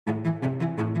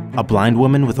A blind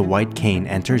woman with a white cane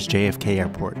enters JFK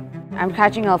Airport. I'm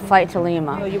catching a flight to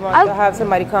Lima. So you want to have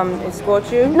somebody come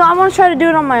escort you? No, I want to try to do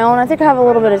it on my own. I think I have a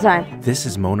little bit of time. This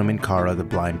is Mona Minkara, the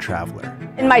blind traveler.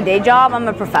 In my day job, I'm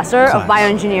a professor of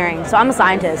bioengineering, so I'm a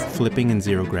scientist. Flipping in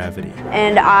zero gravity.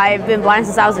 And I've been blind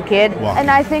since I was a kid. Walking. And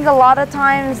I think a lot of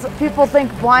times people think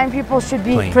blind people should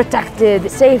be protected,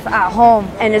 safe at home.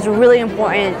 And it's really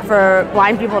important for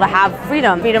blind people to have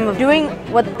freedom of doing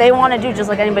what they want to do just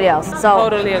like anybody else. So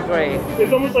Totally agree.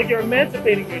 It's almost like you're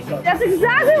emancipating yourself. that's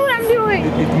exactly what I'm doing.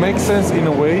 It makes sense in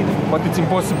a way, but it's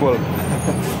impossible.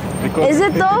 Is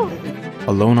it though?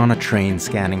 Alone on a train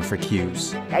scanning for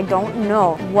cues. I don't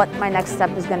know what my next step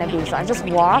is going to be, so I just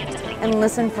walked and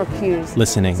listened for cues.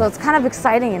 Listening. So it's kind of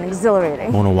exciting and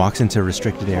exhilarating. Mona walks into a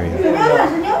restricted area.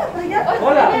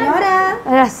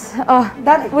 Yes.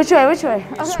 Which way?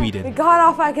 Okay. Sweden. We got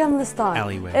off Afghanistan.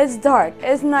 Alleyway. It's dark.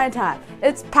 It's nighttime.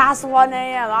 It's past 1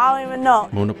 a.m. I don't even know.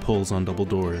 Mona pulls on double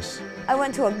doors. I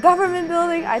went to a government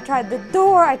building. I tried the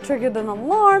door. I triggered an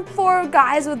alarm. 4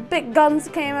 guys with big guns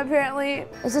came apparently.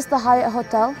 Is this the Hyatt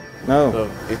Hotel? No,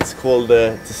 it's called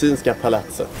Tessinska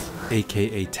palatset.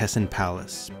 AKA Tessin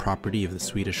Palace, property of the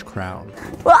Swedish crown.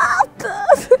 What?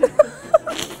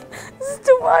 This is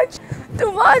too much.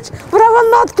 Too much. But I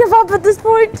will not give up at this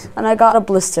point. And I got a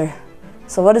blister.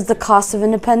 So what is the cost of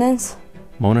independence?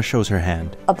 Mona shows her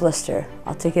hand. A blister.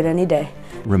 I'll take it any day.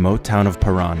 Remote town of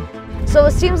Paran. So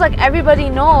it seems like everybody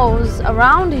knows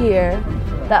around here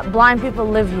that blind people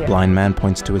live here. Blind man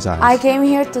points to his eyes. I came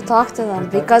here to talk to them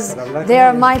because they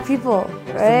are my people,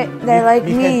 right? They're like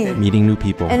me. Meeting new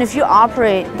people. And if you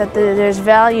operate that there's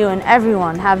value in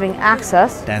everyone having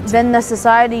access, then the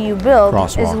society you build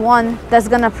is one that's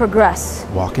gonna progress.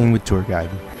 Walking with tour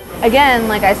guide. Again,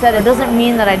 like I said, it doesn't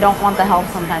mean that I don't want the help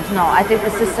sometimes. No, I think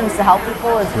the systems to help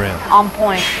people is on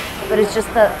point. But it's just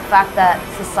the fact that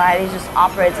society just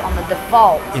operates on the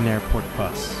default. In airport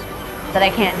bus. That I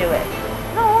can't do it.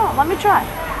 No, let me try.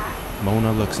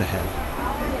 Mona looks ahead.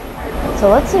 So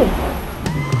let's see.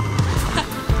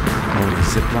 Mona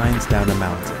zip lines down a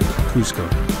mountain. Cusco.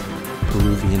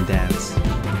 Peruvian dance.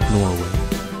 Norway.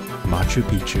 Machu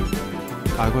Picchu.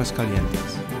 Aguas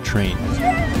Calientes. Train.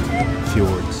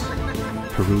 Fjords.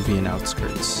 Peruvian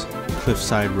outskirts.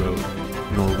 Cliffside road.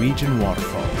 Norwegian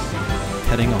waterfalls.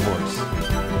 Petting a horse.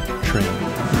 Train.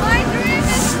 My dream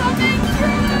is coming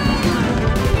true!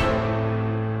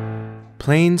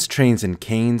 Planes, Trains, and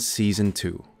Canes Season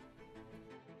 2.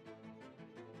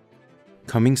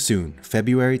 Coming soon,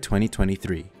 February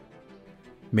 2023.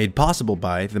 Made possible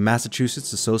by the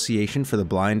Massachusetts Association for the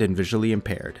Blind and Visually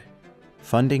Impaired.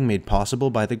 Funding made possible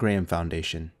by the Graham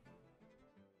Foundation.